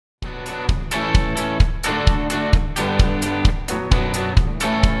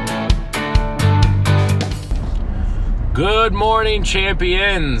Good morning,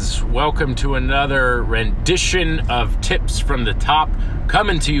 champions. Welcome to another rendition of Tips from the Top,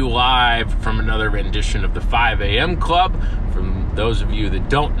 coming to you live from another rendition of the 5 a.m. Club. From those of you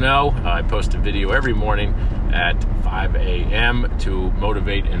that don't know, I post a video every morning at 5 a.m. to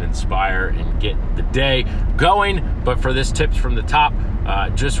motivate and inspire and get the day going. But for this Tips from the Top,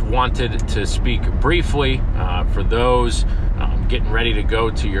 just wanted to speak briefly for those getting ready to go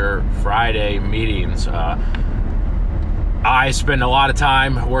to your Friday meetings. I spend a lot of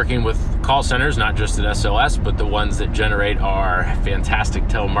time working with call centers, not just at SLS, but the ones that generate our fantastic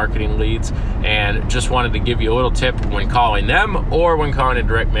telemarketing leads, and just wanted to give you a little tip when calling them or when calling a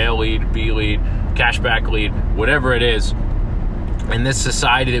direct mail lead, B lead, cashback lead, whatever it is. In this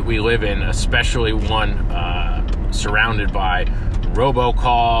society that we live in, especially one surrounded by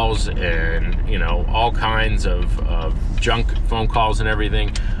robocalls and all kinds of junk phone calls and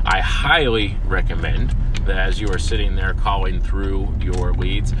everything, I highly recommend that as you are sitting there calling through your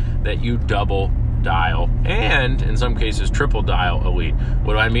leads, that you double dial and in some cases triple dial a lead.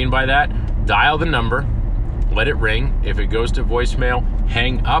 What do I mean by that? Dial the number, let it ring. If it goes to voicemail,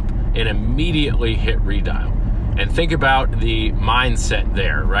 hang up and immediately hit redial. And think about the mindset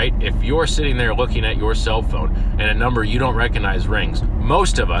there, right? If you're sitting there looking at your cell phone and a number you don't recognize rings,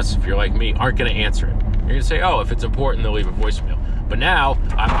 most of us, if you're like me, aren't going to answer it. You're going to say, oh, if it's important, they'll leave a voicemail. But now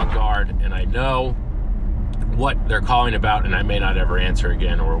I'm on guard and I know what they're calling about and I may not ever answer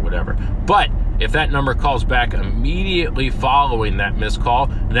again or whatever. But if that number calls back immediately following that missed call,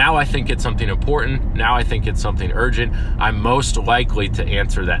 now I think it's something important. Now I think it's something urgent. I'm most likely to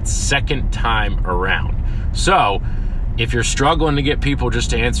answer that second time around. So if you're struggling to get people just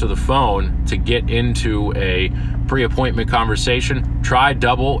to answer the phone to get into a pre-appointment conversation, try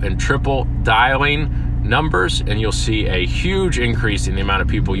double and triple dialing numbers and you'll see a huge increase in the amount of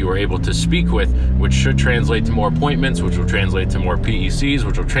people you are able to speak with, which should translate to more appointments, which will translate to more PECs,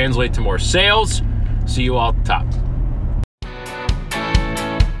 which will translate to more sales. See you all at the top.